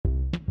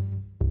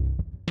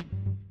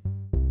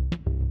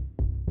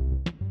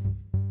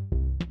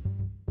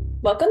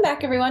Welcome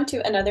back, everyone,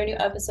 to another new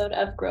episode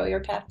of Grow Your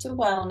Path to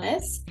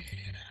Wellness.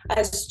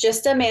 It's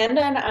just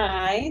Amanda and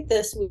I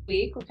this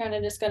week. We're kind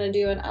of just going to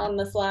do an on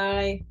the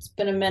fly. It's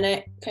been a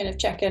minute, kind of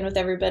check in with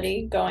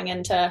everybody going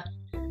into,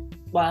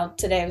 well,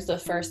 today was the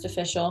first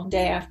official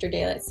day after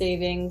daylight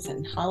savings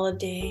and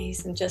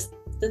holidays and just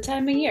the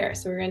time of year.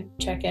 So we're going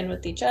to check in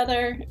with each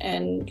other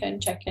and kind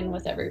of check in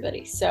with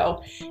everybody.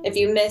 So if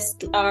you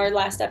missed our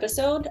last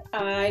episode,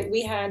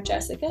 we had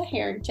Jessica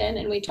Harrington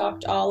and we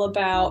talked all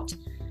about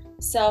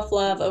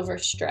self-love over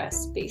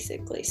stress,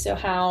 basically. So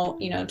how,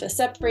 to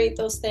separate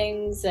those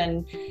things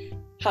and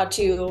how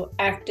to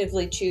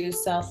actively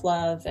choose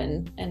self-love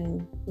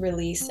and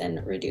release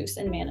and reduce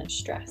and manage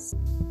stress.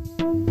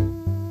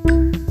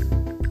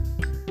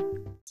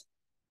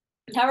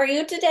 How are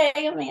you today,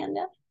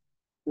 Amanda?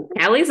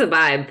 Callie's a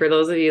vibe. For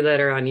those of you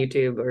that are on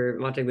YouTube or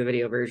watching the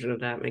video version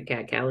of that, my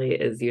cat Callie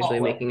is usually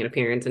making an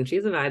appearance, and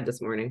she's a vibe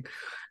this morning.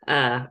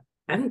 I'm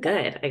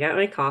good. I got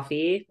my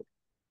coffee.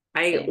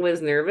 I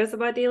was nervous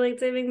about daylight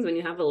savings. When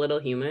you have a little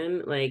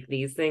human, like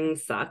these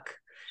things suck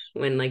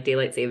when like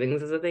daylight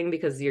savings is a thing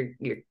because your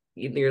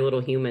little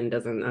human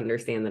doesn't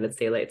understand that it's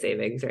daylight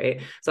savings, right?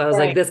 So I was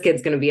like, this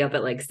kid's gonna be up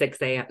at like 6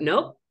 a.m.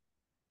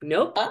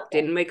 Nope.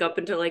 Didn't wake up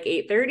until like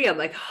 8:30. I'm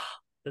like, oh,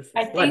 this is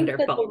I think that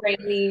the wonderful.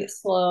 rainy,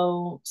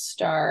 slow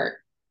start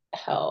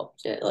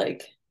helped. It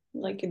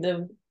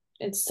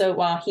it's so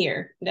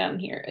down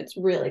here, it's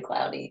really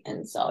cloudy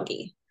and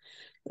soggy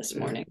this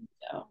morning.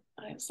 So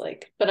I was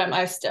like, but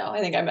I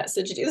think I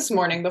messaged you this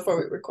morning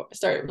before we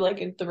started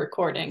like the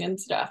recording and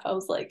stuff. I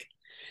was like,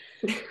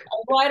 I'm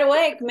wide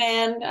awake,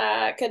 man.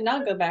 I could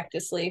not go back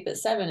to sleep at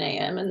 7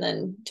 a.m. and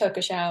then took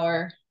a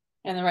shower.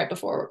 And then right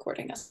before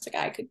recording, I was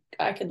like,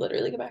 I could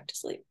literally go back to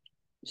sleep.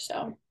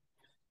 So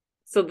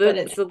So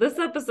this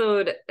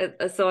episode,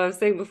 so I was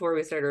saying before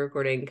we started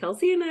recording,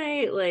 Kelsi and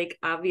I like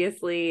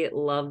obviously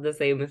love the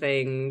same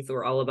things.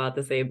 We're all about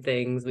the same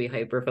things. We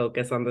hyper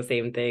focus on the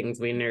same things.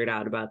 We nerd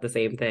out about the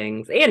same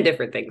things and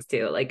different things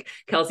too. Like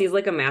Kelsi's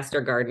like a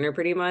master gardener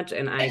pretty much,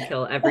 and I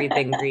kill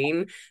everything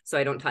green, so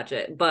I don't touch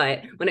it.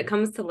 But when it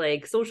comes to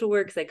like social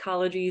work,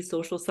 psychology,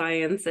 social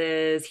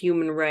sciences,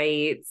 human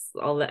rights,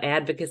 all the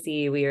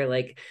advocacy, we are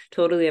like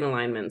totally in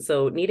alignment.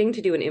 So needing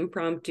to do an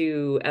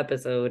impromptu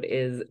episode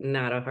is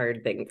not a hard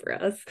thing for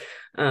us.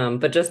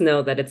 But just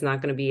know that it's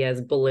not going to be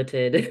as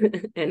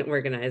bulleted and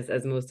organized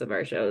as most of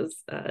our shows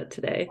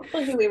today.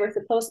 We were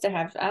supposed to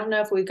have, I don't know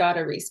if we got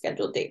a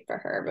rescheduled date for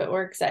her, but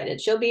we're excited.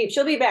 She'll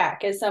be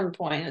back at some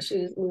point.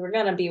 We were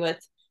gonna be with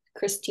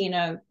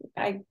Christina.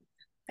 I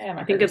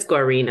haven't I think heard it's of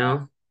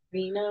Guarino.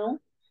 Reno,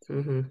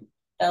 Mm-hmm.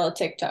 fellow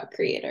TikTok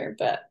creator,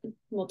 but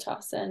we'll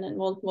toss in and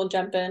we'll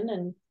jump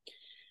in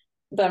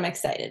but I'm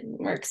excited.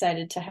 We're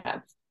excited to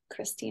have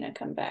Christina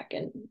come back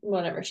and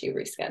whatever she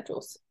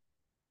reschedules.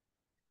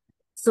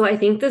 So I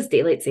think this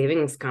daylight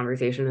savings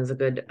conversation is a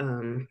good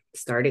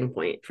starting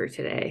point for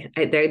today.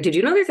 Did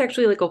you know there's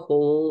actually like a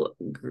whole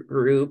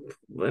group,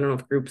 I don't know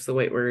if group's the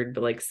right word,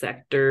 but like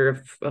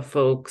sector of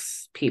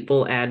folks,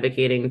 people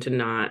advocating to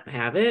not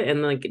have it.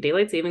 And like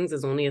daylight savings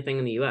is only a thing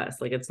in the US.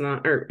 Like it's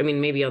not, or I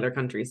mean, maybe other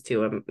countries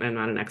too. I'm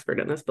not an expert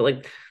in this, but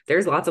like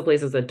there's lots of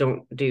places that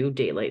don't do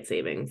daylight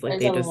savings. Like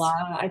There's they a just, lot.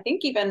 I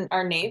think even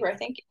our neighbor, I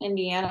think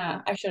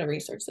Indiana, I should have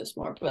researched this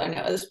more, but I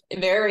know it's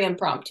very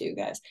impromptu,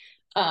 guys.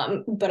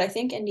 But I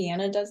think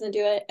Indiana doesn't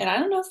do it. And I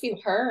don't know if you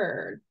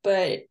heard,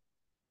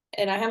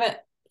 and I haven't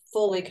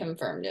fully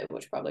confirmed it,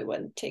 which probably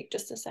wouldn't take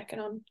just a second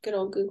on good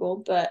old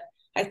Google, but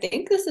I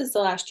think this is the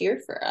last year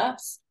for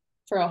us,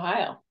 for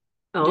Ohio,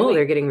 oh, doing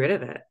they're getting rid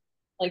of it.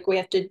 like we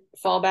have to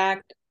fall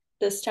back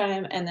this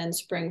time and then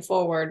spring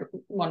forward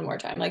one more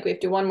time. Like we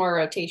have to do one more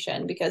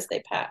rotation because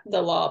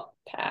the law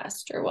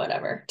passed or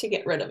whatever to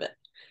get rid of it.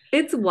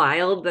 It's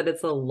wild that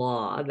it's a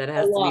law that The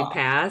has to be law.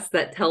 passed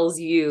that tells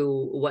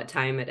you what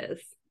time it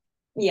is.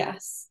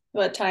 Yes.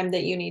 What time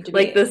that you need to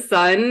Like be. the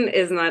sun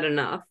is not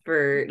enough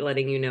for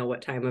letting you know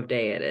what time of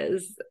day it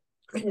is.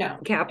 No. And we all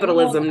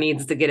Capitalism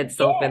needs to get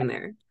itself yeah. in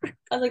there.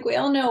 I was like, we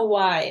all know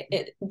why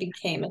it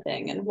became a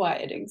thing and why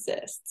it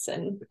exists.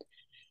 And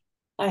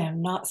I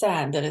am not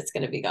sad that it's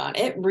going to be gone.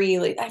 It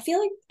really, I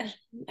feel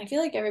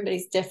like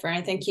everybody's different.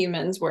 I think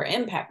humans were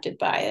impacted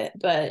by it,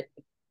 but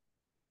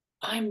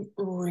I'm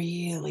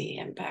really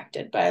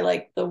impacted by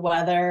like the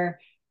weather,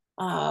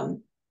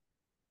 um,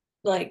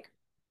 like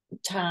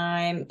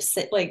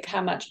like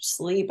how much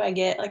sleep I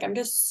get. Like I'm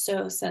just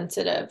so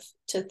sensitive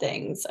to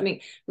things. I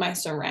mean, my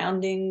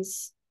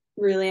surroundings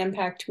really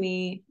impact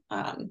me.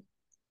 And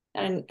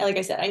like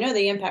I said, I know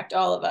they impact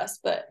all of us,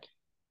 but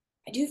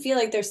I do feel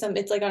like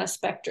it's like on a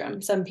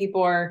spectrum. Some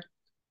people are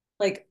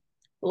like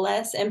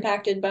less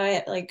impacted by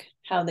it, like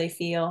how they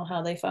feel,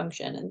 how they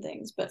function and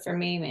things. But for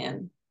me,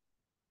 man,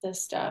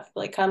 this stuff,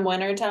 like come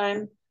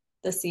wintertime,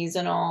 the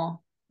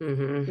seasonal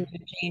Mm-hmm. mood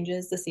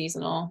changes, the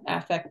seasonal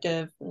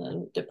affective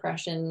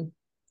depression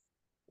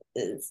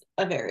is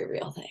a very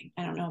real thing.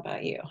 I don't know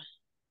about you.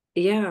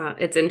 Yeah,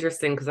 it's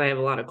interesting because I have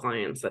a lot of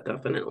clients that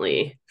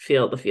definitely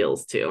feel the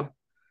feels too.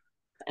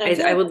 And I I,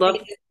 feel I like would love,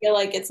 feel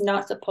like it's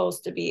not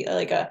supposed to be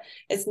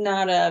it's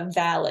not a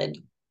valid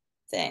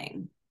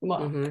thing. Well,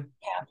 Mm-hmm.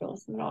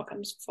 capitalism, it all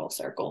comes full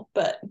circle,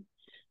 but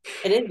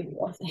it is a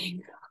real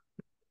thing.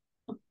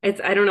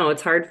 I don't know,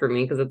 it's hard for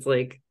me because it's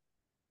like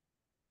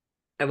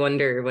I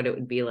wonder what it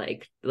would be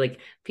like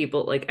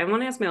people like I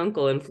want to ask my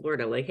uncle in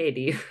Florida like, hey,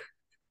 do you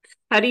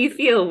how do you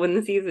feel when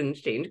the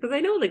seasons change? Because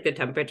I know like the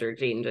temperature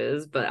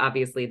changes, but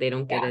obviously they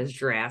don't get Yeah, as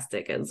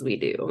drastic as we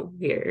do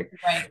here.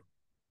 right.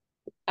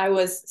 I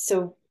was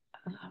so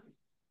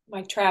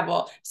my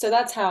travel. So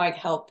that's how I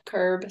help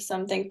curb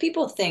something.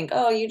 People think,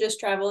 oh, you just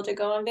travel to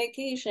go on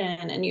vacation.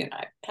 And you and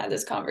I had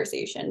this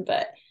conversation,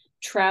 but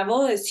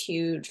travel is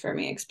huge for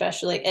me,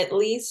 especially at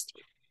least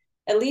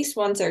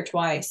once or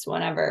twice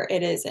whenever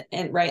it is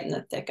right in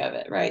the thick of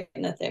it, right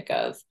in the thick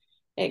of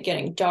it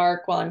getting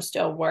dark while I'm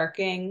still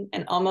working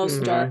and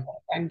almost dark Mm-hmm.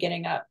 when I'm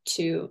getting up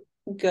to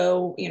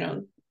go,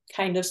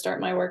 kind of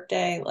start my work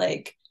day,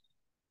 like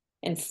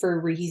and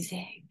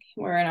freezing.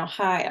 We're in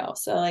Ohio,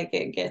 so like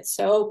it gets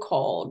so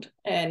cold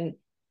and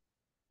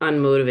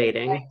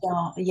Unmotivating.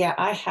 yeah,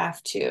 I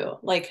have to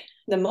like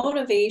the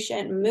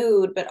motivation,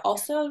 mood, but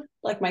also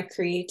like my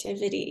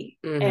creativity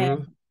and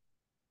Mm-hmm.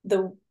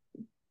 the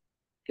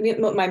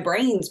my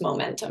brain's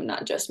momentum,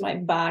 not just my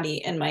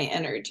body and my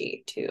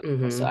energy too.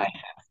 So I Mm-hmm.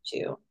 have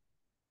to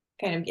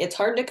kind of, it's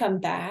hard to come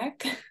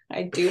back.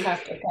 I do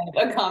have to kind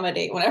of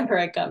accommodate whenever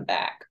I come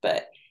back.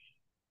 But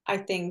I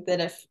think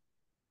that if,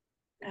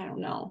 I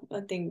don't know,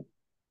 I think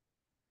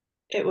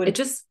it It would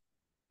just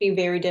be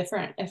very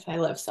different if I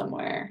live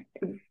somewhere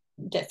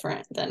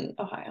different than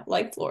Ohio,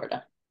 like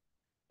Florida.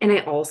 and I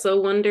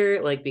also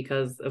wonder, like,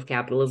 because of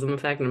capitalism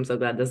effect, and I'm so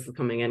glad this is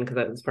coming in because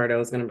that was part I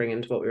was going to bring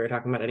into what we were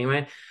talking about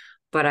anyway.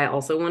 But I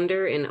also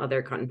wonder in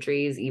other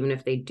countries, even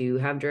if they do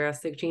have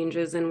drastic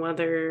changes in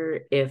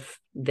weather, if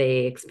they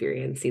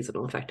experience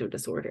seasonal affective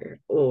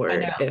disorder I or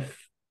know.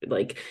 if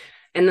like,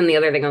 and then the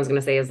other thing I was going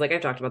to say is like,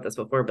 I've talked about this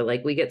before, but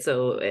like we get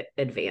so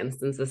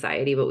advanced in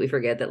society, but we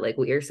forget that like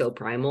we are so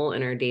primal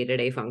in our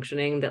day-to-day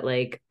functioning that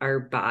like our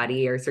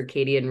body, our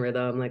circadian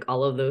rhythm, like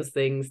all of those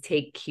things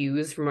take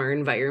cues from our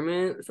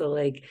environment. So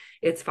like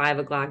it's 5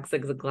 o'clock,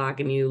 6 o'clock,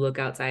 and you look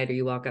outside or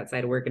you walk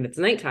outside of work and it's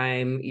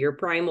nighttime, your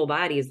primal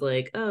body's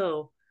like,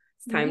 oh,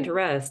 it's time to Right.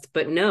 rest.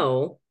 But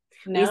no,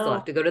 we still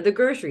have No. to go to the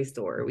grocery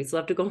store. We still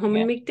have to go home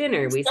Yeah. and make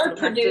dinner. We Start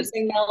still have to,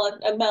 producing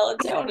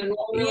melatonin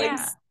while we're like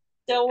yeah.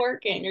 still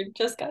working or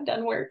just got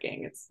done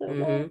working. It's so long.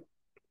 Mm-hmm.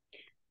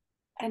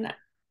 And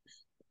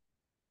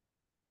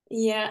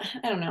yeah,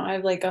 I don't know. I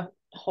have like a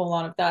whole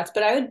lot of thoughts,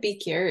 but I would be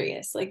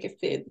curious, like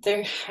if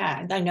there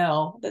had, I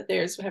know that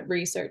there's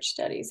research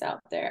studies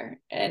out there,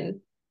 and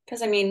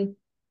because I mean,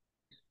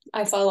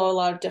 I follow a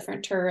lot of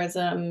different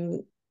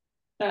tourism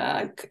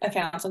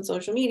accounts on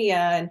social media,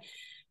 and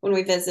when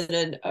we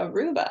visited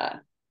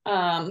Aruba,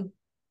 um,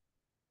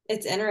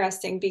 it's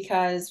interesting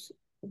because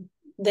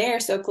they are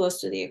so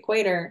close to the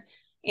equator,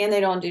 and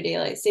they don't do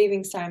daylight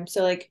savings time,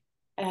 so like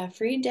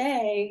every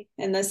day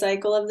in the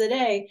cycle of the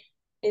day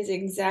is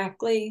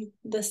exactly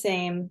the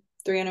same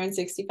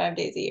 365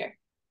 days a year.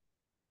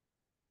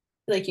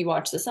 Like you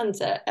watch the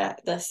sunset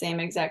at the same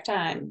exact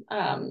time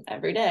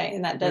every day,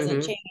 and that doesn't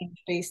Mm-hmm. change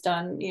based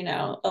on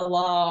a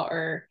law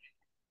or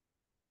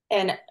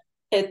and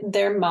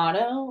their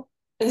motto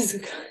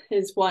is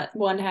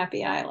one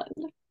happy island.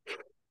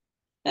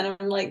 And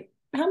I'm like,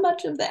 how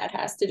much of that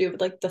has to do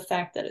with like the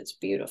fact that it's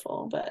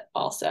beautiful, but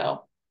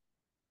also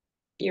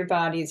your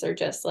bodies are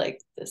just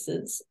like this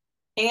is,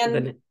 and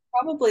Then,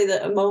 probably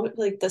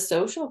like the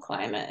social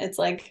climate. It's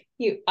like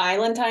you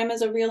island time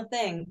is a real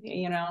thing,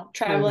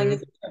 traveling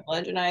is mm-hmm. a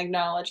privilege, and I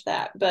acknowledge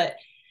that. But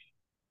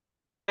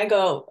I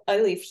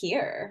leave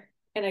here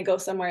and I go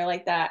somewhere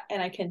like that,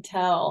 and I can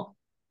tell,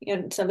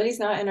 somebody's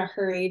not in a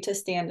hurry to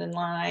stand in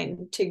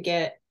line to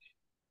get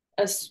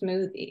a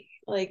smoothie.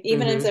 Like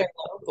even if Mm-hmm. they're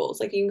locals,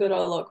 like you can go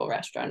to a local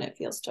restaurant, it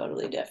feels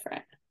totally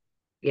different.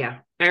 Yeah.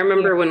 I Yeah.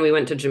 remember when we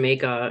went to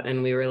Jamaica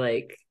and we were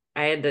like,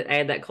 I had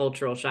that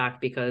cultural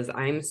shock because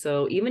I'm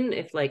so even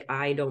if like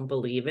I don't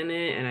believe in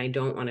it and I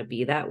don't want to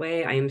be that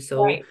way, I am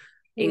so Right.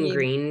 You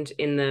ingrained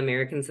in the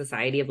American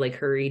society of like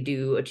hurry,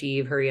 do,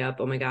 achieve, hurry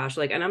up. Oh my gosh.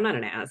 Like, and I'm not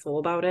an asshole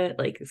about it.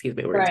 Like, excuse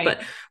my words, right.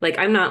 but like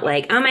I'm not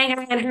like, oh my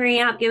God, hurry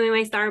up, give me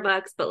my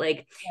Starbucks. But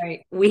like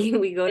Right.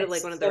 we go to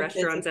like one It's of the so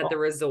restaurants at the physical.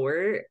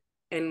 resort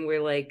and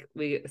we're like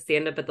we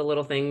stand up at the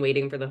little thing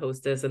waiting for the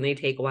hostess and they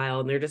take a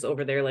while and they're just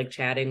over there like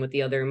chatting with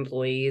the other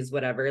employees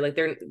whatever like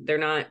they're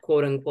not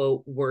quote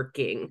unquote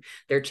working,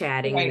 they're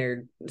chatting and Right.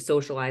 they're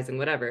socializing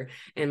whatever,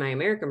 and my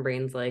American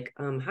brain's like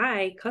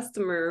hi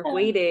customer Yeah.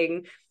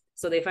 waiting.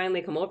 So they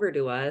finally come over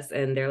to us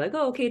and they're like,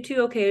 oh, okay,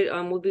 too. Okay.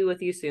 We'll be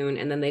with you soon.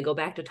 And then they go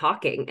back to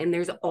talking. And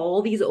there's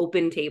all these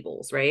open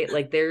tables, right?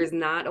 Like there's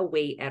not a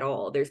wait at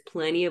all. There's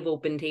plenty of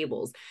open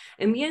tables.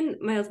 And me and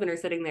my husband are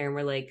sitting there and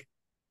we're like,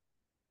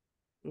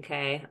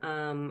 okay,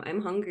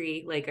 I'm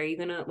hungry. Like,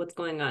 what's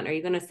going on? Are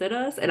you gonna sit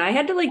us? And I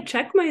had to like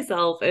check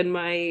myself and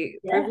my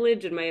Yeah.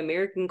 privilege and my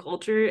American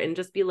culture and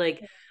just be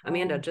like,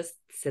 Amanda, Um, just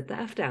sit the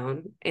F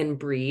down and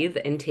breathe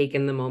and take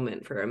in the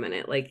moment for a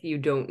minute. Like, you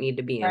don't need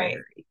to be in a right.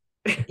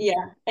 hurry.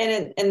 Yeah.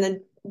 And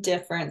the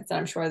difference,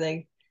 I'm sure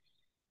they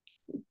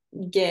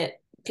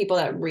get. people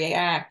that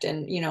react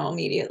and,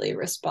 immediately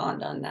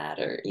respond on that,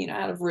 or,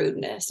 out of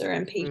rudeness or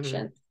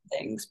impatience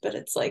things. But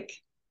it's like,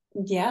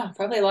 yeah,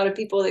 probably a lot of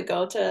people that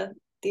go to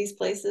these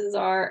places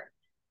are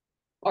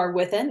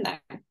within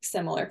that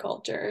similar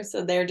culture.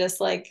 So they're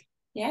just like,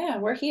 yeah,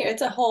 we're here.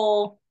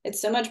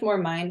 It's so much more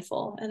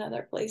mindful in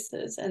other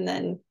places. And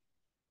then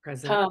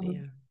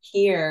come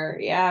here,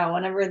 yeah,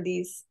 whenever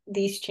these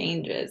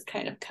changes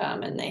kind of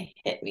come and they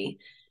hit me,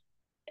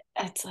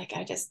 it's like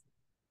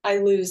I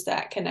lose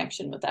that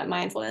connection with that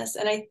mindfulness,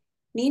 and I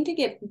need to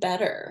get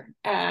better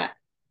at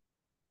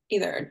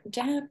either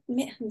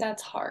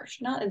that's harsh,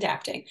 not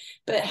adapting,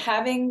 but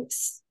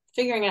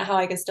figuring out how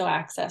I can still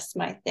access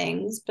my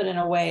things, but in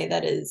a way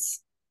that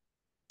is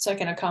so I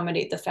can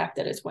accommodate the fact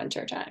that it's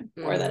winter time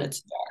or that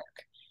it's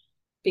dark.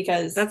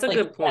 Because that's a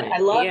good point. I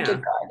love to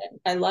garden.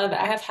 I love it.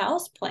 I have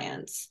house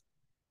plants,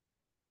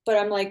 but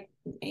I'm like,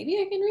 maybe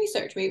I can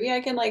research. Maybe I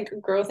can like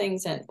grow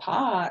things in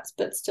pots,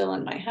 but still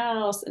in my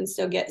house and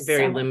still get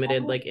very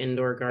limited, like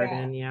indoor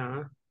garden.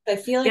 Yeah. I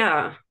feel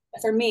like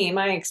for me,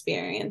 my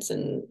experience,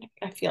 and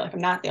I feel like I'm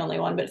not the only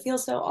one, but it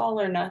feels so all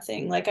or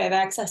nothing. Like I have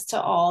access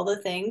to all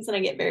the things and I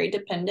get very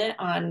dependent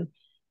on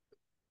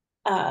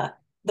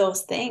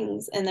those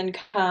things. And then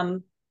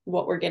come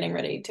what we're getting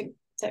ready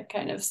to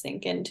kind of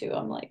sink into,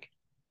 I'm like,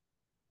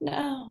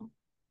 no.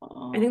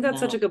 I think that's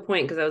such a good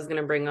point, because I was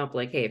going to bring up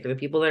like, hey, for the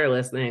people that are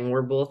listening,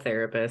 we're both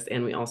therapists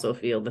and we also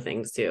feel the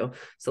things too.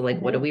 So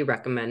like, what do we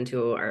recommend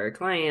to our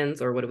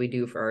clients, or what do we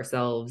do for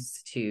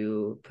ourselves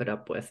to put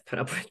up with?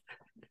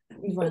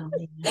 Well,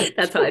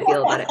 that's how I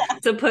feel about it.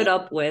 To put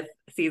up with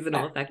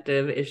seasonal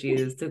affective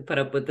issues, to put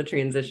up with the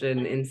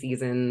transition in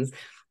seasons.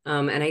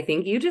 And I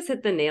think you just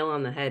hit the nail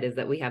on the head, is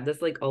that we have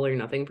this like all or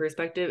nothing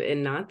perspective,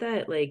 and not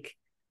that like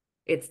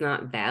it's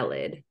not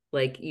valid.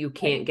 Like you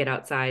can't get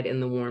outside in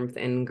the warmth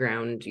and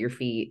ground your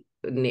feet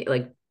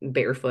like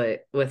barefoot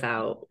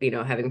without,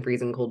 having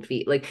freezing cold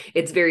feet. Like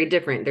it's very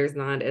different. There's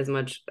not as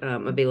much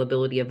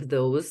availability of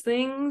those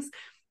things.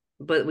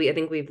 But I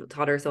think we've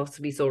taught ourselves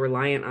to be so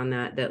reliant on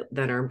that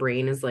our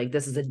brain is like,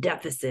 this is a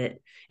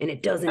deficit and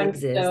it doesn't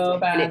exist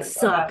and it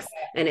sucks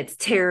and it's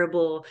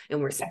terrible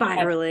and we're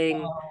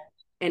spiraling.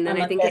 And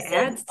then I think it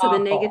adds to the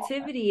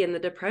negativity and the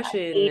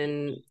depression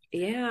and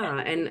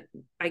and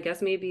I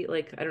guess maybe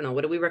like, I don't know,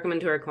 what do we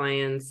recommend to our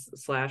clients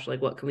 / like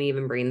what can we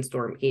even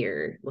brainstorm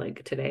here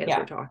like today as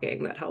we're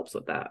talking that helps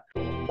with that?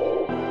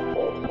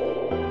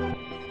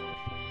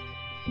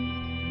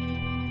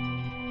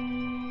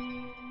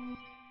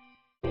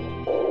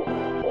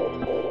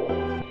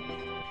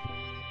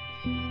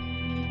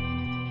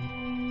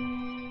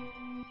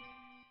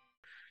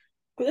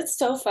 It's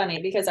so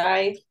funny because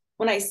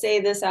when I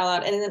say this out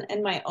loud, and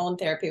in my own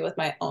therapy with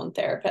my own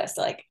therapist,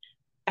 like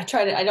I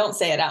don't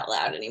say it out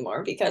loud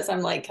anymore, because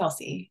I'm like,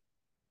 Kelsi,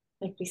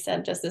 like we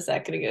said just a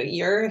second ago,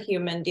 you're a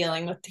human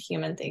dealing with the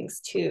human things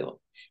too.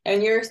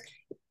 And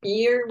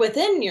you're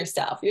within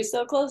yourself. You're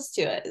so close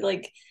to it.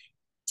 Like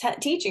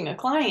teaching a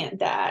client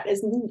that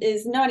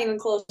is not even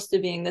close to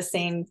being the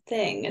same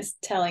thing as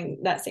telling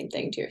that same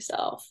thing to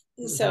yourself.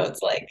 So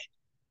it's like,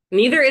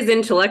 neither is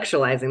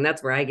intellectualizing.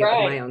 That's where I get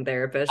with my own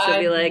therapist. She'll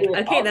be like,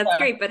 okay, that's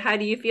great, but how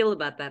do you feel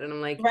about that? And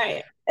I'm like,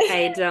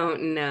 I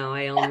don't know.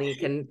 I only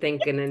can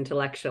think and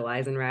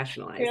intellectuals and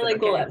rationalize. You're like,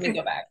 well, let me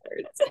go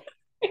backwards.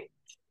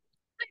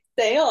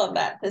 Say all of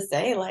that to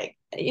say, like,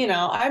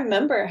 I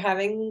remember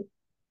having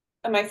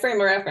my frame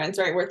of reference,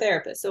 right? We're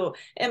therapists. So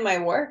in my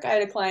work, I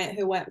had a client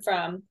who went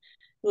from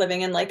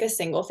living in like a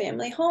single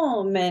family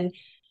home and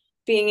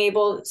being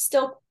able,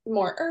 still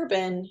more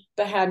urban,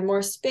 but had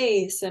more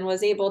space and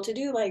was able to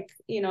do like,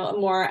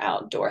 more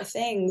outdoor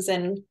things.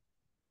 And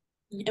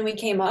we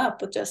came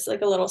up with just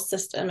like a little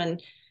system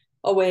and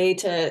a way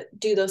to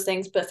do those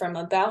things, but from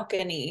a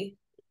balcony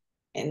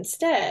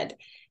instead,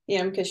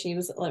 because she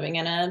was living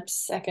in a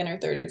second or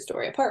third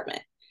story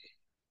apartment.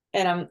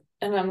 And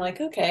I'm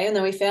like, okay. And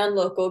then we found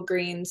local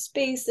green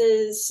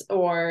spaces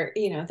or,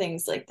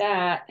 things like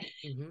that.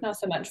 Not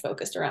so much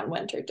focused around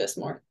winter, just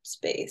more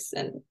space.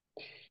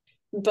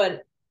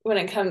 But when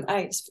it comes,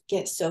 I just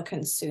get so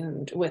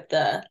consumed with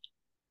the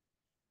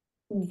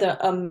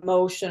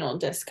emotional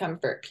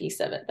discomfort piece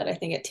of it that I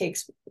think it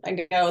takes,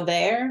 I go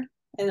there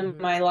and then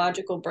my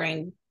logical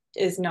brain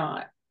is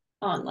not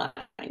online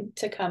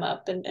to come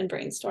up and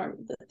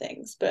brainstorm the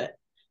things. But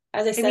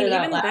as I said, mean,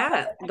 even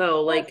that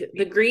though, like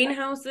the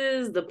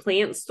greenhouses, the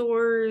plant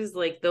stores,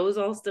 like those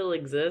all still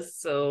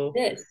exist. So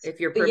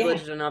if you're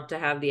privileged enough to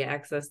have the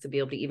access to be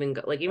able to even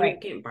go, like even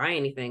if you can't buy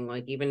anything,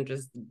 like even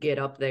just get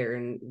up there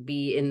and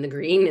be in the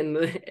green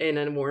in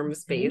a warm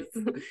space.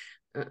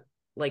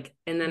 Like,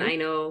 and then I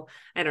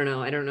don't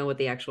know what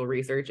the actual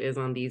research is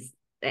on these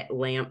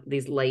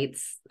these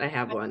lights. I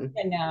have one.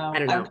 I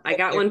don't know. I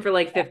got one for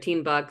like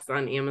 $15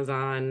 on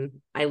Amazon.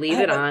 I leave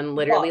it on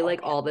literally like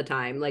all the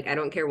time. Like I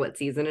don't care what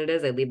season it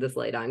is. I leave this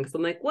light on because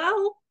I'm like,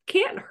 well,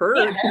 can't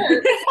hurt.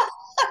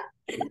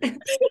 It's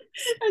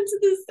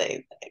the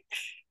same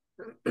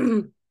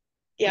thing.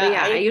 Yeah, But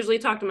yeah, I usually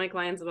talk to my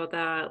clients about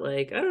that.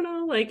 Like, I don't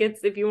know, like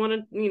it's if you want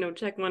to,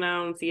 check one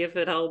out and see if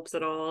it helps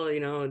at all, it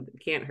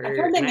can't I've heard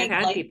hurt. they And I've make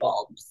had light people,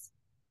 bulbs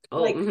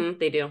oh, like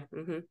they do.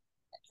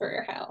 for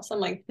your house. I'm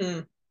like,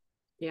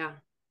 Yeah.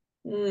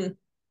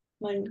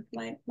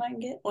 might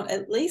get one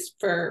at least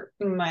for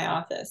my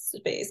office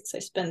space because I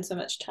spend so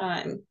much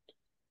time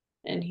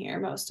in here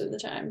most of the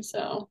time.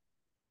 So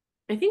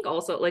I think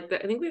also like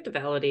I think we have to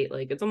validate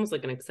like it's almost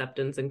like an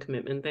acceptance and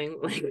commitment thing,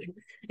 like yeah.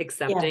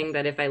 accepting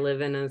that if I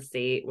live in a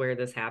state where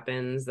this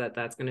happens,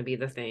 that's going to be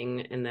the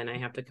thing, and then I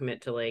have to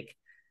commit to like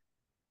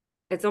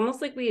it's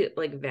almost like we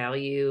like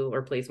value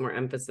or place more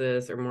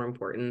emphasis or more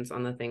importance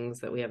on the things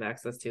that we have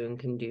access to and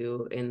can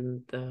do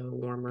in the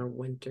warmer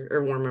winter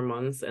or warmer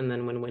months, and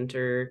then when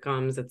winter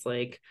comes, it's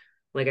like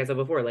I said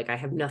before, like I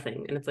have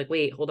nothing, and it's like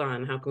wait, hold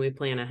on, how can we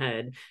plan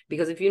ahead?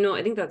 Because if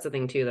I think that's the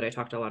thing too that I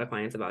talk to a lot of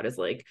clients about is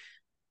like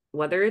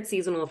whether it's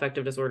seasonal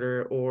affective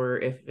disorder or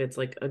if it's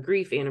like a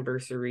grief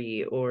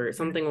anniversary or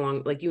something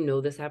along like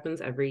this happens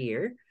every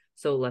year,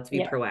 so let's be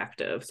Yeah.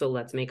 proactive, so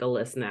let's make a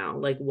list now,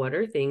 like what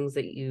are things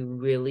that you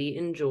really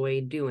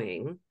enjoy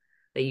doing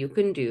that you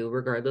can do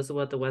regardless of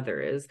what the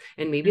weather is,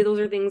 and maybe those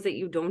are things that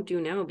you don't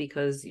do now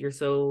because you're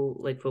so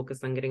like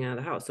focused on getting out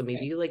of the house. So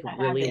maybe you like I have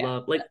really the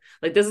love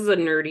like this is a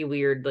nerdy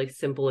weird like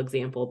simple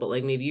example, but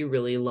like maybe you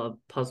really love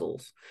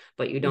puzzles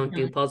but you don't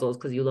do puzzles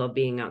because you love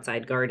being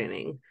outside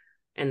gardening,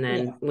 and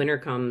then yeah. winter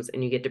comes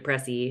and you get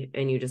depressy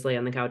and you just lay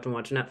on the couch and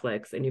watch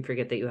Netflix and you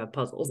forget that you have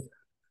puzzles.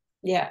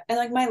 Yeah. And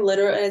like my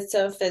literal, it's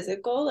so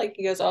physical, like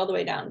it goes all the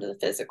way down to the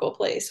physical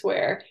place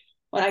where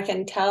when I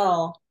can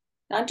tell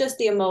not just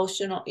the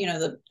emotional,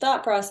 the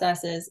thought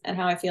processes and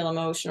how I feel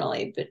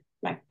emotionally, but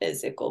my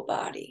physical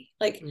body,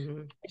 like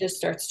it just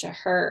starts to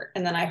hurt.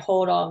 And then I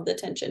hold all of the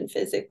tension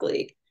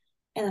physically.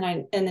 And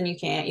then you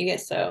can get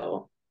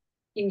so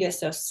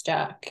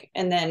stuck.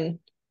 And then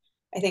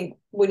I think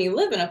when you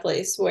live in a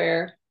place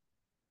where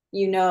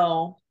you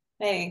know,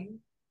 hey,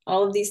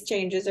 all of these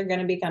changes are going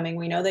to be coming.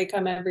 We know they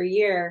come every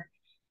year.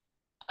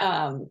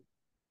 Um,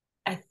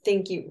 I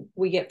think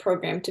we get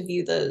programmed to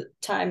view the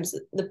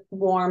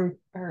warm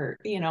or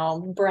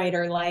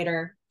brighter,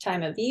 lighter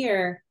time of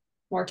year,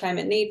 more time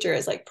in nature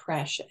is like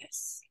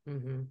precious.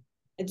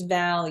 It's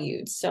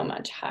valued so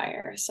much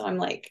higher. So I'm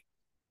like,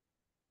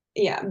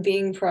 yeah,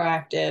 being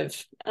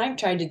proactive. I've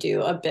tried to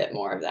do a bit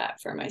more of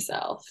that for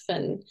myself,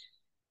 and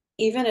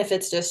even if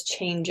it's just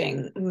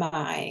changing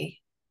my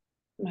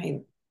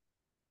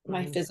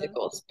Mindset.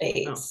 physical Oh,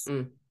 space,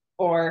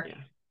 or yeah.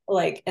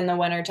 like in the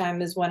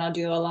wintertime is when I'll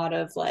do a lot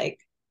of like,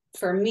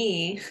 for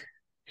me,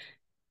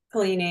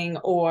 cleaning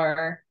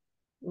or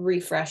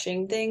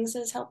refreshing things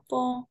is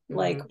helpful.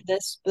 Like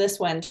this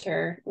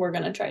winter, we're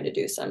gonna try to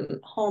do some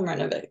home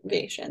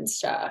renovation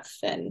stuff,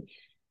 and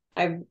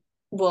I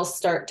will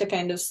start to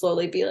kind of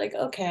slowly be like,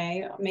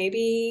 okay,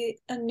 maybe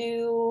a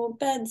new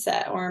bed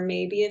set, or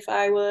maybe if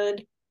I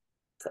would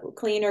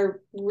clean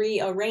or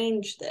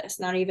rearrange this,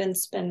 not even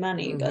spend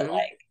money, but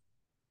like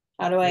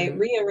how do I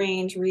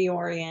rearrange,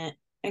 reorient,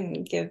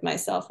 and give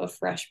myself a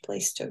fresh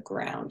place to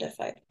ground if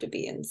I have to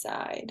be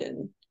inside?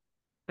 And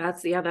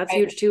that's I,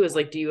 huge too, is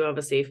like do you have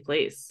a safe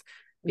place?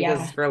 Because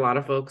yeah, for a lot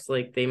of folks,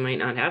 like they might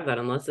not have that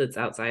unless it's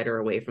outside or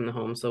away from the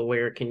home. So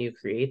where can you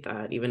create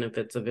that, even if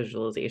it's a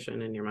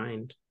visualization in your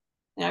mind?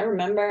 and I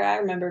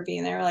remember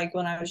being there like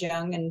when I was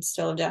young and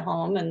still lived at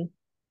home and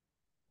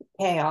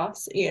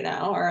chaos,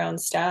 our own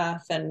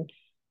stuff. And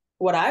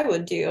what I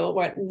would do,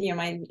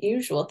 my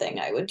usual thing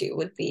I would do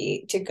would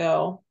be to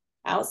go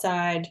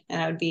outside,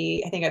 and I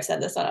think I've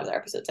said this on other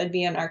episodes, I'd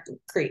be in our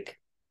creek,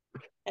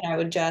 and I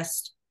would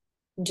just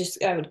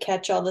I would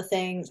catch all the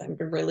things, I would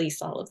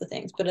release all of the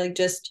things, but like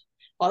just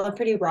all the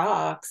pretty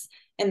rocks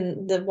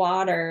and the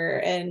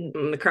water and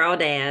The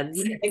crawdads.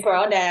 the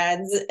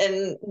crawdads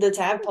and the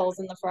tadpoles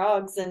and the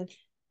frogs and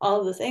all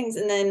of the things.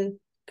 And then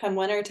come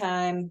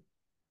wintertime,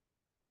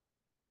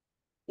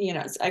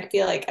 I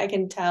feel like I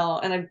can tell,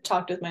 and I've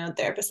talked with my own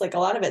therapist, like a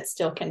lot of it's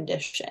still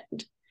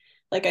conditioned.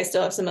 Like I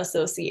still have some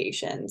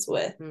associations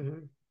with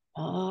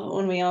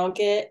when we all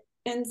get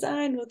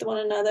inside with one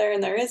another,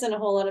 and there isn't a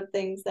whole lot of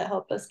things that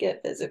help us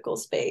get physical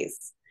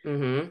space.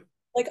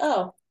 Like,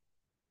 oh,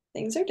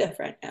 things are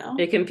different now.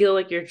 It can feel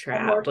like you're I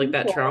have more trapped, like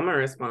that control. trauma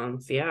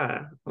response.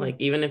 Yeah. Like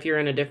even if you're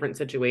in a different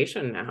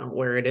situation now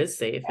where it is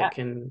safe, Yeah, it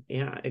can,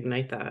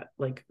 ignite that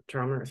like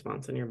trauma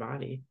response in your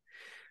body.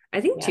 I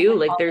think yeah, too,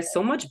 like there's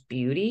so much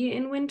beauty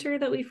in winter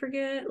that we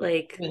forget.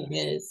 Like it really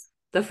is.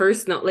 the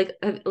first snow,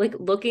 like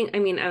looking, I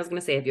mean, I was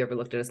gonna say, have you ever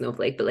looked at a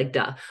snowflake? But like,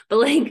 duh. But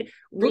like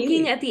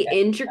looking Really? at the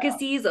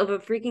intricacies of a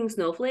freaking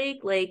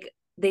snowflake, like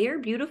they are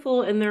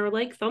beautiful and they're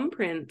like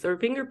thumbprints or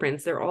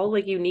fingerprints. They're all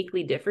like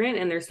uniquely different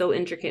and they're so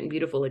intricate and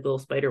beautiful, like little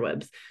spider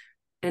webs.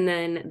 And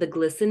then the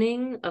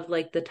glistening of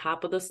like the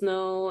top of the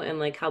snow and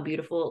like how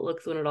beautiful it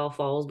looks when it all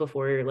falls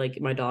before like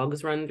my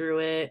dogs run through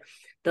it.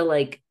 The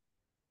like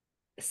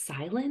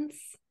silence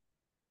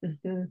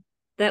Mm-hmm.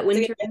 that It's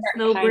like winter a and different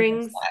snow kind of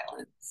brings.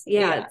 silence.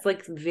 Yeah, Yeah. it's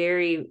like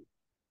very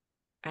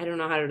I don't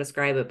know how to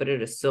describe it, but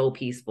it is so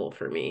peaceful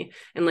for me.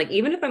 And like,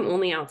 even if I'm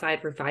only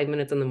outside for 5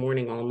 minutes in the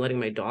morning while I'm letting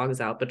my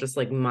dogs out, but just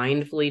like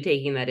mindfully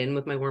taking that in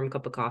with my warm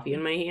cup of coffee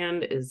in my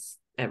hand is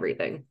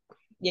everything.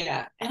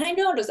 Yeah. And I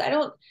notice I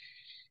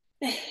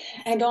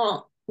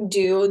don't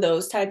do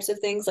those types of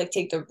things, like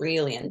take the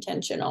really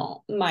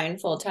intentional,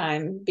 mindful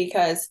time,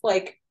 because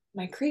like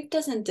my creek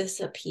doesn't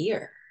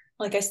disappear.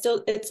 Like I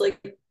still, it's like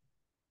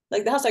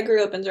the house I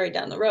grew up in is right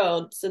down the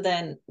road. So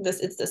then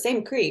it's the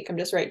same creek. I'm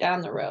just right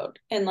down the road.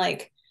 And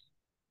like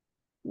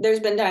there's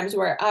been times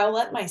where I'll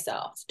let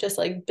myself just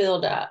like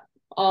build up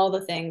all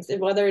the things,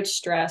 whether it's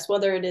stress,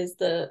 whether it is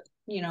the,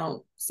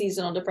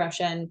 seasonal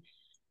depression,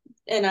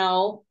 and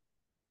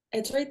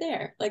it's right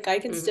there. Like I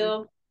can Mm-hmm.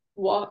 still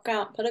walk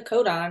out, put a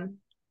coat on,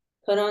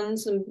 put on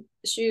some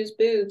shoes,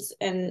 boots,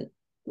 and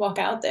walk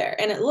out there.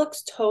 And it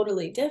looks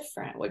totally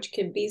different, which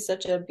can be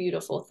such a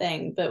beautiful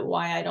thing. But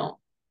why I don't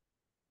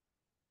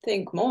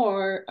think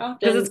more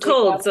Because it's often is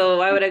cold. So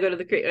why would I go to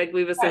the creek? Like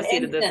we've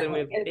associated this and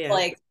instantly. we've, It's yeah.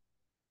 like,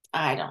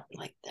 I don't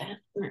like that.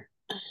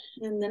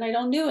 And then I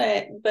don't do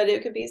it, but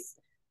it could be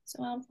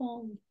so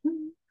helpful.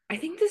 I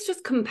think this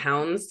just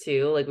compounds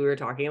too, like we were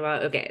talking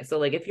about. Okay, so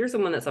like if you're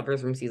someone that suffers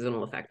from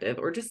seasonal affective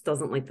or just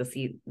doesn't like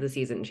the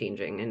season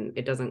changing and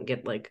it doesn't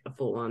get like a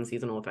full on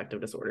seasonal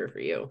affective disorder for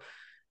you,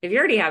 if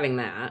you're already having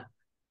that,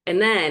 and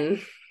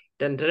then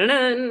dun dun dun,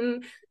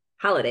 dun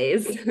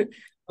holidays.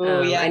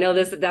 Oh I yeah. know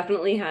this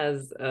definitely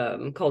has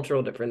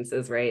cultural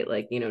differences, right?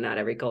 Like, not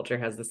every culture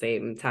has the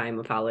same time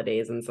of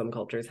holidays, and some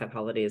cultures have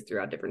holidays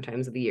throughout different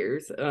times of the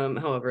years.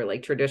 However,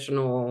 like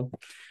traditional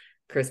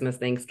Christmas,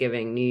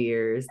 Thanksgiving, New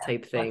Year's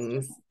type That's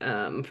things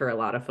for a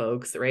lot of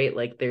folks, right?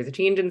 Like there's a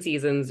change in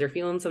seasons. They're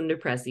feeling some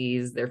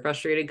depressies. They're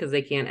frustrated because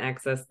they can't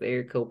access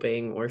their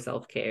coping or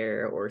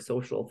self-care or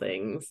social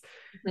things.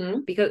 mm-hmm.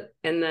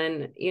 And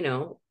then,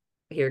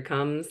 here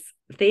comes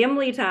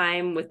family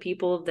time with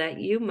people that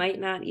you might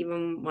not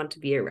even want to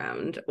be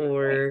around, Right.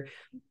 or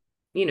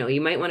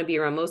you might want to be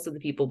around most of the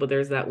people, but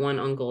there's that one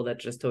uncle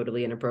that's just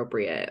totally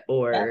inappropriate. Yeah.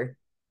 Or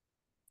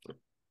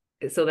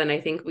so then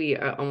I think we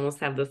almost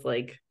have this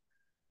like,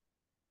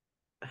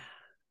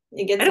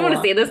 It I gets don't want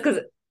to say lumped. this because,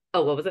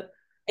 oh, what was it?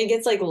 It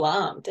gets like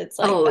lumped. It's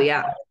like Oh, the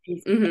yeah.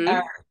 holidays Mm-hmm.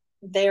 are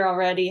they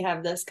already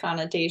have this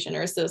connotation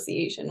or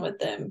association with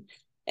them.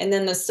 And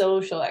then the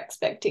social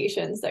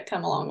expectations that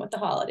come along with the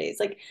holidays.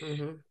 Like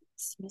Mm-hmm.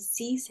 Christmas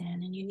season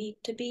and you need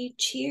to be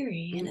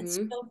cheery and it's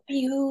Mm-hmm. so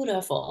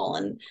beautiful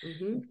and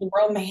Mm-hmm.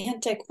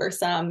 romantic for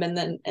some, and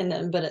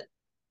then but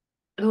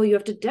Oh, you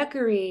have to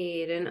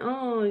decorate, and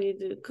oh, you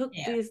do cook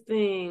yeah, these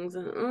things,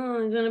 and oh,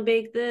 I'm gonna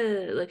bake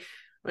this.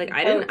 Like the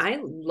post I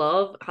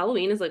love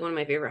Halloween is like one of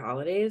my favorite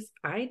holidays.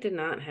 I did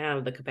not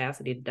have the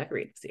capacity to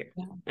decorate this year.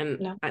 no, And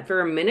no,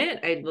 for a minute,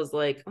 I was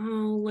like,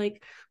 oh,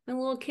 like my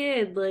little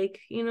kid,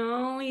 like, he's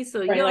so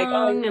right, like,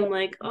 oh, young, and you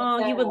like, miss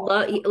oh, he would out.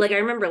 love, like, I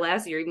remember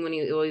last year, even when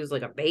he was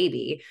like a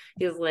baby,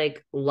 he was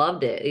like,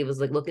 loved it. He was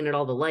like looking at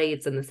all the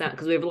lights and the sound,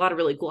 because we have a lot of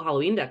really cool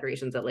Halloween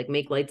decorations that like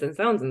make lights and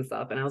sounds and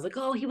stuff. And I was like,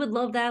 oh, he would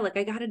love that. Like,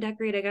 I gotta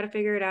decorate, I gotta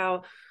figure it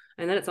out.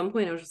 And then at some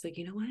point I was just like,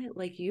 you know what?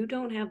 Like you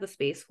don't have the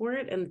space for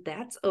it, and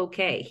that's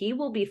okay. He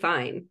will be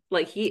fine.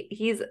 Like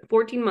he's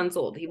 14 months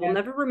old. He will Yeah,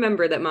 never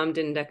remember that mom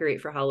didn't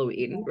decorate for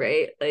Halloween,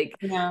 right? Like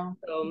no,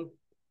 so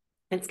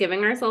it's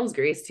giving ourselves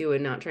grace too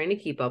and not trying to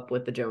keep up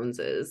with the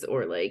Joneses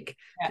or like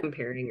yeah,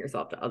 comparing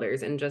yourself to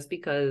others. And just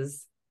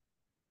because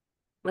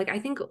like I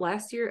think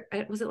last year,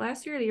 was it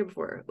last year or the year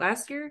before?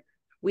 Last year,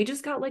 we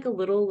just got like a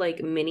little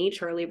like mini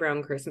Charlie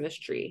Brown Christmas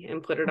tree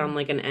and put it on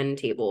like an end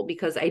table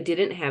because I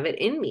didn't have it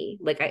in me.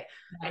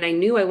 And I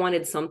knew I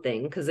wanted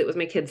something because it was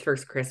my kid's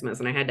first Christmas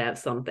and I had to have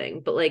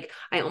something. But like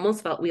I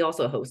almost felt we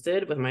also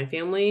hosted with my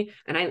family,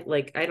 and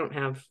I don't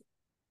have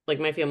like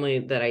my family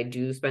that I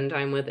do spend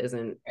time with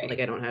isn't like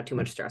right. I don't have too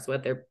much stress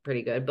with. They're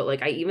pretty good. But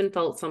like I even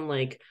felt some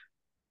like,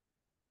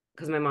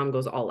 because my mom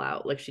goes all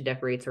out. Like she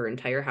decorates her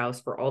entire house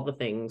for all the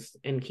things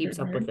and keeps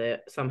up Mm-hmm. with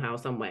it somehow,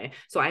 some way.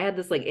 So I had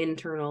this like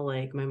internal,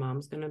 like, my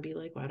mom's gonna be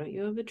like, why don't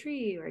you have a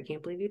tree? Or I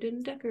can't believe you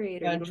didn't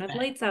decorate, or you don't have Judgment.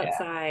 lights Yeah.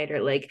 outside,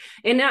 or like,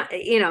 and not,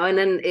 and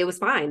then it was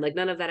fine. Like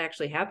none of that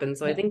actually happened.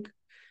 So I Yeah. think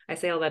I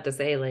say all that to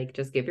say, like,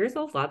 just give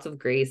yourself lots of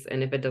grace.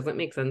 And if it doesn't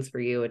make sense for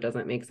you, it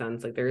doesn't make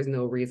sense. Like there is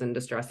no reason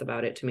to stress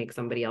about it to make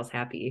somebody else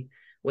happy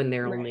when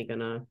they're Right. only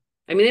gonna,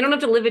 I mean, they don't have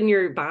to live in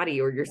your body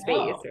or your space,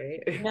 No,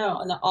 right? no,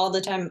 and all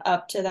the time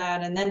up to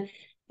that, and then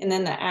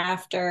the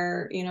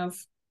after,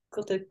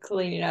 the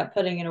cleaning up,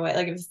 putting it away.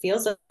 Like if it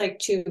feels like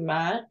too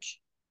much,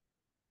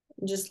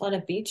 just let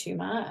it be too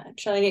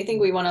much. Like I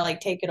think we want to like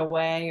take it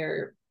away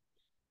or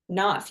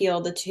not feel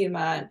the too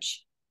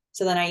much.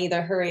 So then I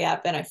either hurry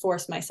up and I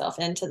force myself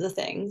into the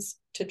things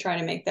to try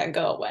to make that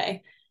go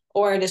away.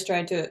 Or I just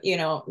try to,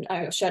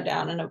 I shut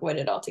down and avoid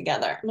it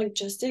altogether. I'm like,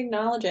 just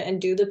acknowledge it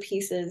and do the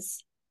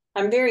pieces.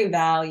 I'm very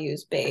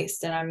values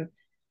based, and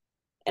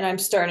I'm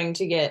starting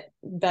to get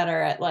better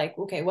at like,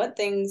 okay, what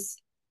things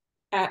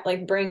at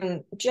like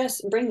bring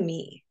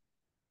me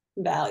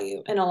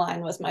value and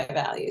align with my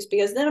values,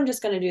 because then I'm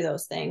just going to do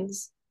those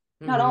things,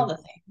 not all Mm-hmm.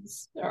 the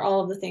things or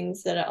all of the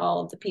things that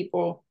all of the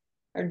people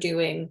are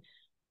doing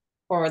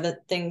or the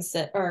things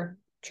that are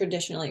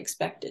traditionally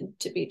expected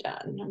to be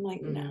done. I'm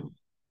like, no.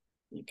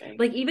 Okay.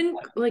 Like even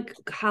like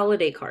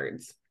holiday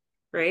cards,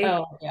 right?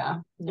 Oh yeah.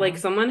 No. Like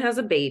someone has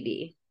a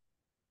baby,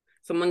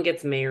 someone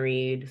gets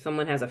married,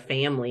 someone has a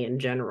family in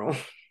general.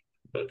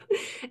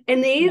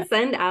 And they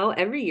send out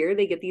every year,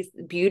 they get these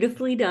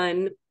beautifully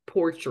done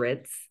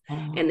portraits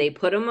and they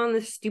put them on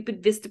the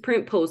stupid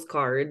Vistaprint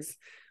postcards,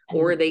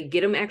 or they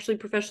get them actually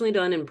professionally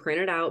done and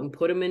printed out and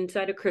put them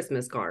inside a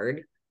Christmas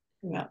card.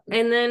 Yeah.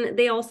 And then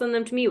they all send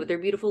them to me with their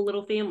beautiful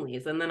little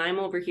families. And then I'm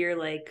over here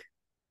like,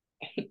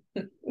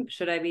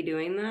 should I be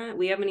doing that?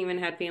 We haven't even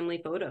had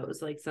family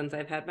photos like since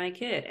I've had my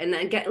kid. And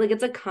I get like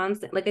it's a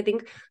constant, like I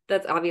think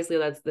that's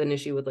an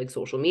issue with like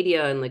social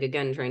media and like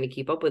again trying to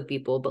keep up with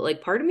people. But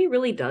like part of me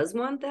really does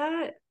want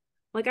that.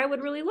 Like I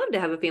would really love to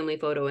have a family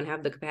photo and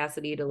have the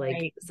capacity to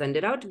like send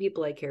it out to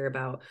people I care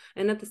about.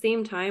 And at the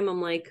same time,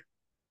 I'm like,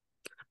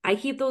 I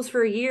keep those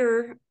for a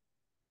year.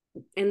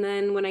 And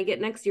then when I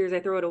get next year's, I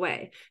throw it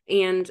away.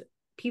 And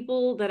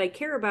people that I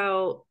care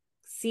about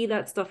see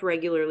that stuff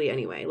regularly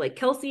anyway. Like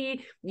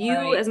Kelsi,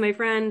 you as my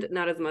friend,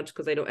 not as much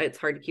because it's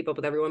hard to keep up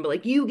with everyone, but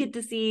like you get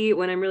to see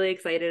when I'm really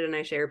excited and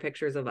I share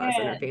pictures of us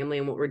and our family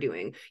and what we're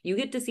doing. You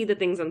get to see the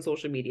things on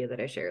social media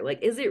that I share.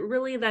 Like, is it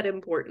really that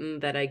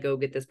important that I go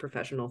get this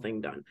professional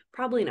thing done?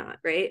 Probably not,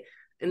 right?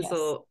 And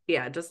so,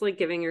 yeah, just like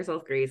giving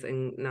yourself grace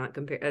and not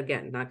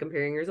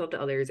comparing yourself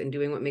to others and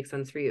doing what makes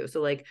sense for you. So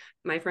like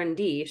my friend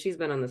Dee, she's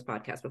been on this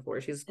podcast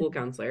before. She's a school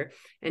counselor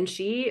and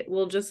she's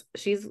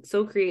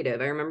so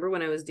creative. I remember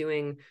when I was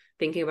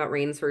thinking about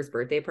Rain's first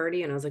birthday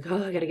party and I was like,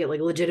 oh, I got to get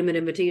like legitimate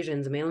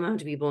invitations and mail them out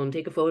to people and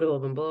take a photo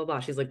of them, blah, blah, blah.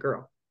 She's like,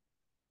 girl,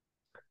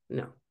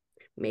 no,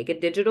 make a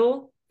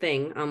digital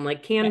thing on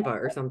like Canva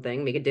or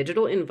something, make a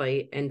digital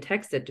invite and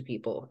text it to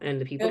people.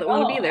 And the people that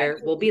want to be there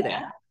will be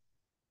there.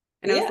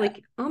 And I was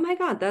like, oh my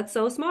God, that's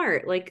so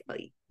smart. Like,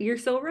 you're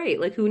so right.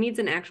 Like, who needs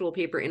an actual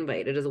paper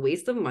invite? It is a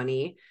waste of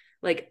money.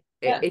 Like,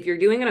 if you're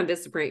doing it on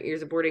Vistaprint, you're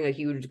supporting a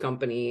huge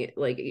company.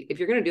 Like, if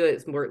you're going to do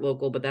it, support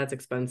local, but that's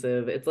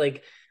expensive. It's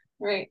like,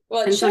 right.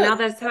 Well, and so now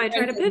that's how I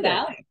try to pivot.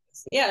 Values.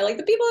 Yeah. Like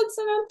the people that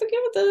send out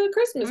the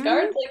Christmas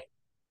cards, like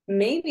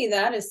maybe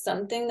that is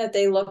something that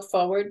they look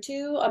forward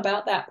to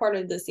about that part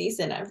of the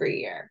season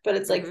every year. But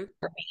it's like,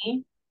 for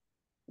me,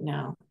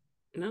 no.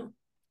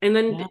 And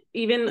then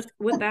even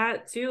with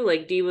that too,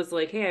 like Dee was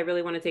like, hey, I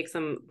really want to take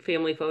some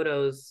family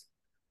photos.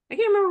 I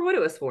can't remember what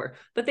it was for,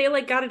 but they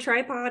like got a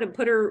tripod and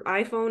put her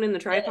iPhone in the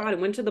tripod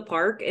and went to the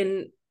park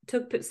and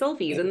took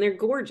selfies and they're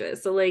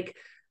gorgeous. So like,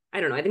 I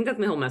don't know. I think that's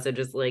my whole message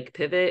is like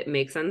pivot,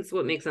 make sense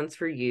what makes sense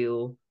for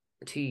you,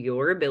 to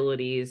your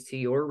abilities, to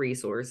your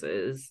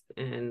resources,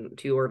 and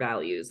to your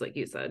values, like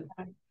you said.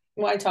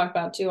 What I talk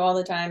about too all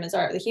the time is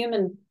the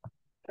human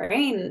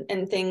brain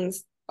and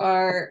things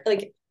are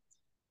like,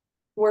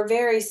 we're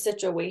very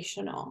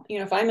situational. You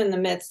know, if I'm in the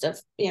midst of,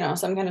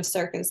 some kind of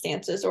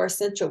circumstances or a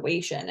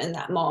situation in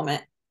that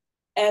moment,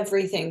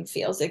 everything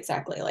feels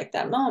exactly like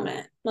that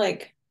moment.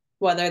 Like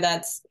whether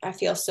that's, I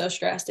feel so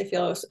stressed, I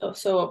feel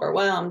so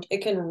overwhelmed,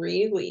 it can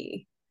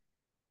really,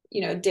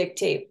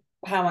 dictate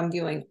how I'm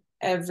viewing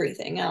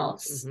everything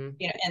else,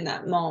 in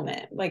that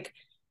moment. Like,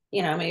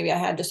 maybe I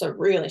had just a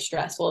really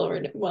stressful,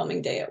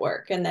 overwhelming day at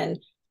work. And then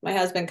my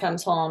husband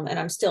comes home and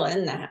I'm still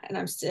in that.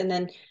 And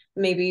then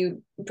maybe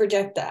you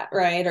project that,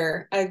 right?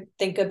 Or I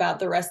think about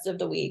the rest of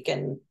the week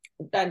and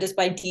just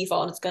by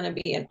default, it's going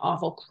to be an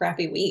awful,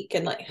 crappy week.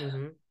 And like,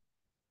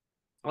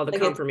 all the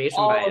confirmation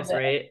bias,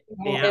 right?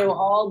 It will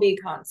all be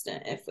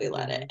constant if we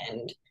let it.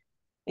 And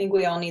I think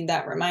we all need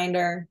that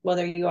reminder,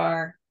 whether you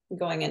are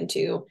going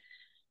into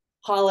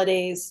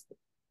holidays,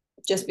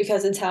 just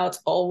because it's how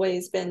it's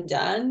always been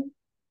done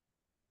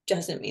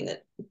doesn't mean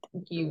that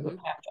you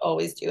have to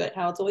always do it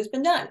how it's always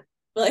been done.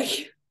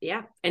 Like,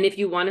 yeah. And if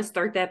you want to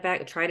start that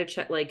back, try to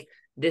check, like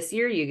this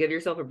year you give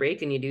yourself a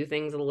break and you do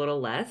things a little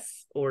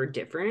less or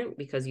different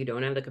because you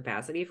don't have the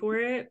capacity for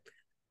it.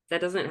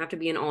 That doesn't have to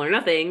be an all or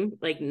nothing.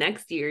 Like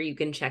next year you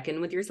can check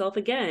in with yourself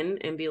again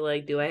and be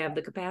like, do I have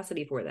the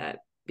capacity for that?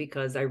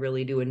 Because I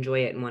really do enjoy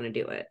it and want to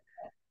do it.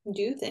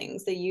 Do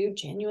things that you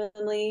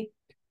genuinely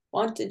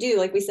want to do.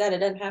 Like we said, it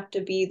doesn't have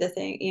to be the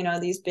thing,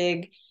 these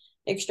big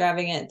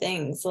extravagant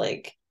things.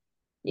 Like,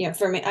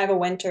 for me, I have a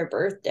winter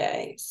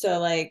birthday. So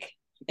like,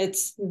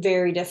 it's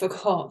very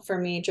difficult for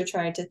me to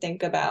try to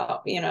think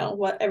about,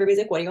 what everybody's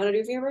like, what do you want to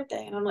do for your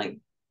birthday? And I'm like,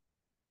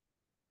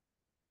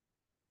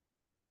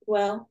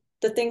 well,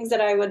 the things that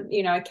I would,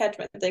 I catch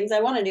the things I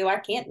want to do, I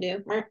can't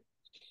do.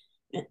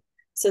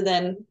 So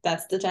then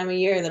that's the time of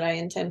year that I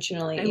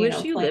intentionally, I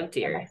wish you lived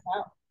here.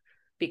 Myself.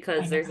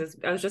 Because there's this,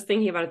 I was just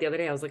thinking about it the other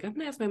day. I was like, I'm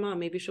gonna ask my mom,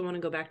 maybe she'll want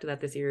to go back to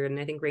that this year. And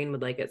I think Rain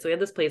would like it. So we have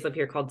this place up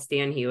here called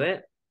Stan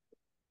Hewitt.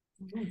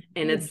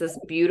 And it's this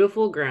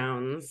beautiful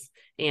grounds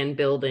and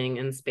building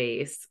and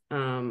space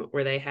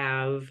where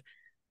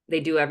they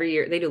do every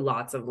year, they do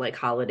lots of like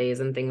holidays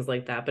and things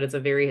like that, but it's a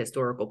very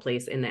historical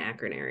place in the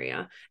Akron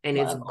area. And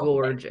it's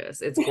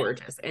gorgeous. It's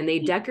gorgeous. And they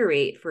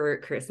decorate for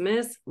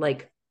Christmas,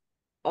 like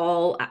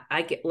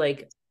I get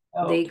like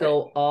They Okay.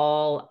 go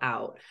all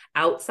out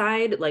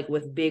outside, like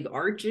with big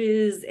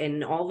arches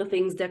and all the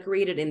things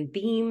decorated in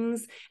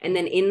themes, and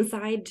then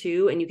inside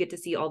too. And you get to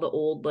see all the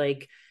old,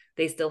 like,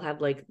 they still have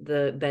like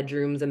the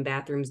bedrooms and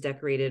bathrooms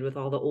decorated with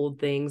all the old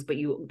things, but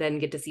you then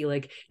get to see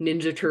like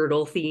Ninja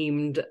Turtle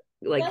themed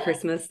like Yeah.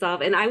 Christmas stuff.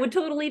 And I would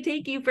totally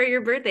take you for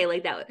your birthday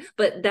like that.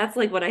 But that's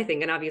like what I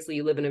think. And obviously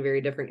you live in a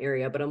very different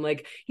area, but I'm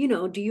like,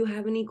 do you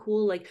have any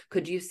cool, like,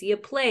 could you see a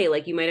play?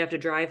 Like you might have to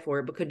drive for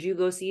it, but could you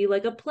go see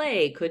like a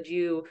play? Could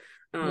you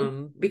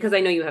because I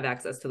know you have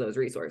access to those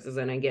resources,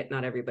 and I get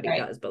not everybody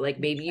Right. does, but like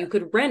maybe you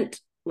could rent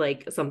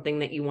like something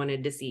that you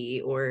wanted to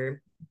see,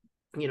 or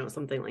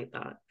something like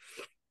that.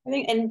 I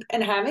think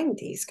and having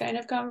these kind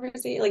of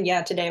conversations, like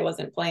yeah, today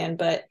wasn't planned,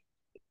 but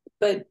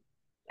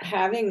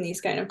having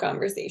these kind of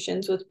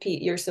conversations with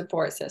your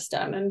support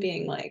system and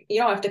being like, you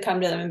don't have to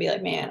come to them and be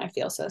like, man, I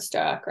feel so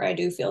stuck, or I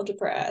do feel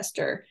depressed,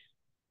 or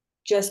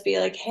just be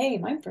like, hey,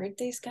 my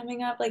birthday's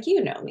coming up. Like,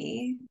 you know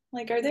me.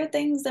 Like, are there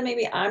things that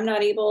maybe I'm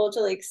not able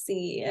to like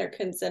see or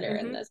consider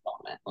in this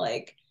moment?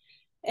 Like,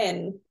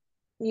 and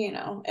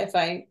if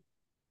I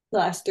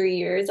last 3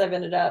 years I've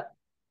ended up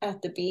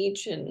at the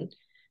beach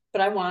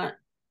but I want,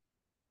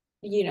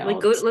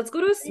 Like let's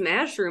go to a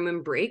smash room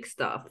and break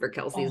stuff for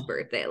Kelsi's oh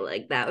birthday.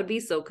 Like that would be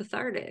so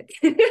cathartic.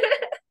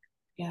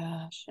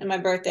 gosh. And my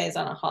birthday is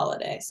on a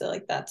holiday. So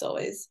like that's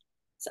always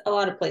a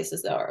lot of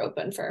places though are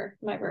open for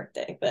my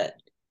birthday, but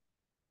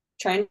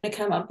trying to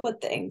come up with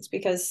things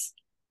because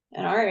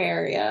in our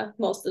area,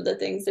 most of the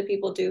things that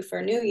people do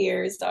for New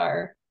Year's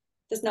are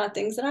just not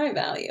things that I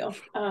value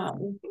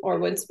or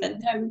would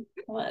spend time.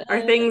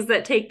 Are things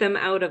that take them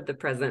out of the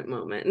present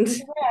moment.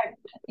 Correct.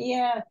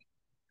 Yeah.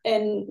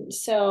 And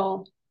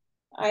so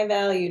I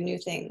value new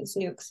things,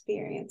 new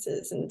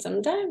experiences. And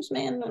sometimes,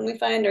 man, when we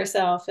find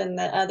ourselves in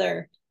the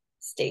other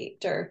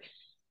state or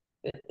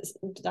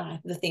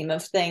the theme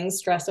of things,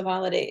 stress of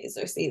holidays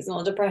or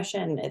seasonal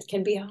depression, it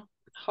can be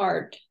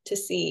hard to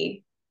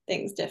see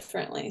things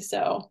differently.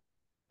 So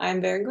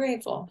I'm very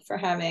grateful for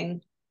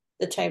having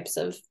the types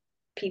of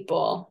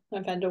people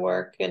I've had to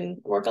work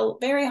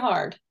very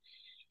hard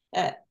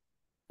at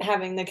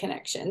having the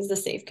connections, the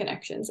safe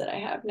connections that I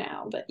have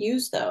now, but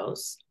use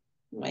those.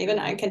 Even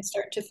I can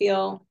start to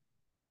feel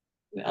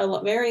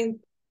very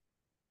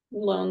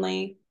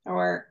lonely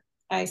or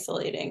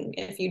isolating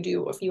if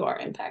you are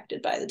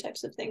impacted by the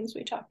types of things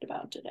we talked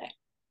about today.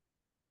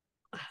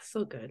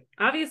 So good.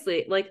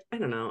 Obviously, like, I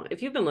don't know,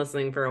 if you've been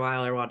listening for a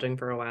while or watching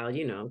for a while,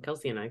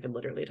 Kelsi and I could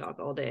literally talk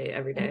all day,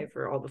 every day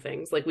for all the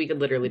things. Like, we could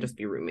literally just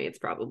be roommates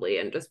probably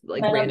and just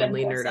like Met up in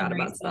randomly nerd person out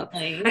about stuff.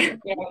 recently.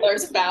 Yeah, with our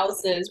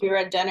spouses. We were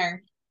at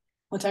dinner.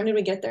 What time did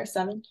we get there?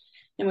 7?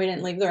 And we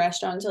didn't leave the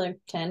restaurant until like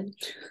 10.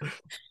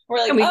 We're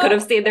like, And we could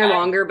have oh, stayed there I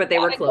longer, but they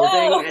were gotta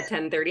closing go. at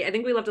 10:30. I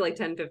think we left at like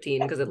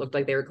 10:15 because it looked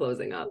like they were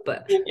closing up.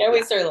 But Yeah, we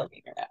yeah. started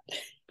looking at that.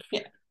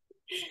 Yeah.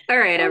 All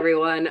right,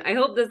 everyone. I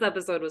hope this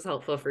episode was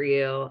helpful for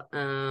you.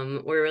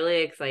 We're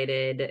really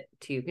excited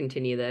to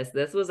continue this.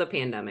 This was a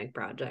pandemic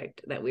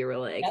project that we were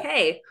like, Yep.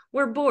 hey,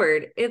 we're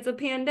bored. It's a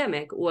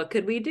pandemic. What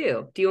could we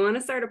do? Do you want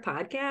to start a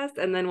podcast?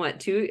 And then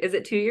is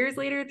it 2 years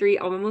later?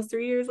 Almost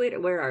 3 years later?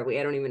 Where are we?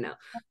 I don't even know.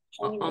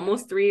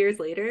 Almost 3 years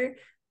later.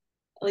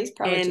 At least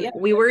probably 2 And years.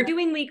 we were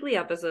doing weekly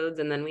episodes,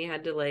 and then we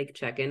had to like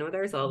check in with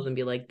ourselves and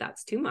be like,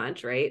 that's too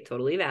much, right?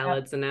 Totally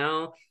valid. So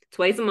now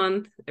twice a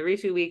month, every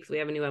 2 weeks, we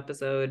have a new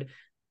episode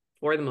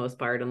for the most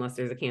part, unless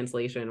there's a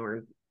cancellation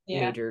or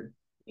major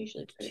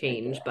usually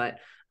change. But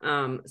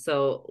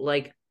so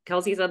like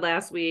Kelsi said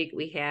last week,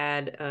 we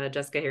had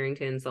Jessica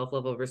Harrington,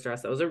 Self-Love Over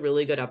Stress. That was a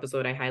really good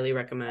episode. I highly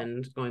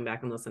recommend going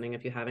back and listening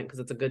if you haven't, because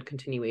it's a good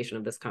continuation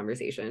of this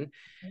conversation.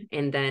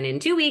 And then in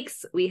 2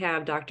 weeks, we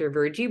have Dr.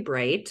 Virgie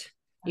Bright.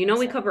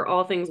 We cover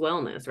all things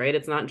wellness, right?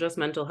 It's not just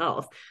mental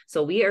health.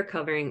 So we are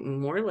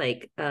covering more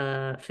like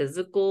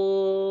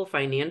physical,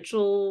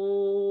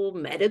 financial,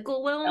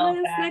 medical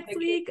wellness next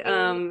week.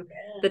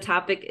 The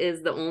topic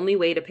is the only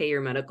way to pay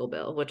your medical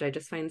bill, which I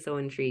just find so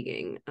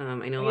intriguing.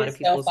 I know a lot of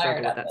people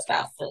struggle with that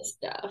stress. This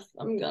stuff.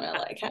 I'm gonna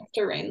have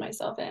to rein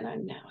myself in. I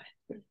know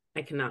it.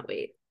 I cannot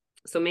wait.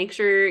 So make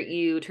sure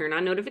you turn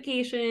on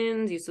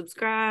notifications, you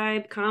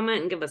subscribe,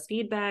 comment, and give us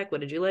feedback.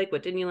 What did you like?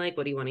 What didn't you like?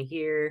 What do you want to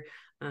hear?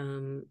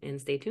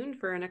 And stay tuned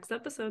for our next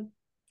episode.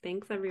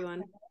 Thanks,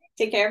 everyone.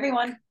 Take care,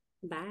 everyone.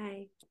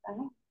 Bye.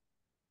 Bye.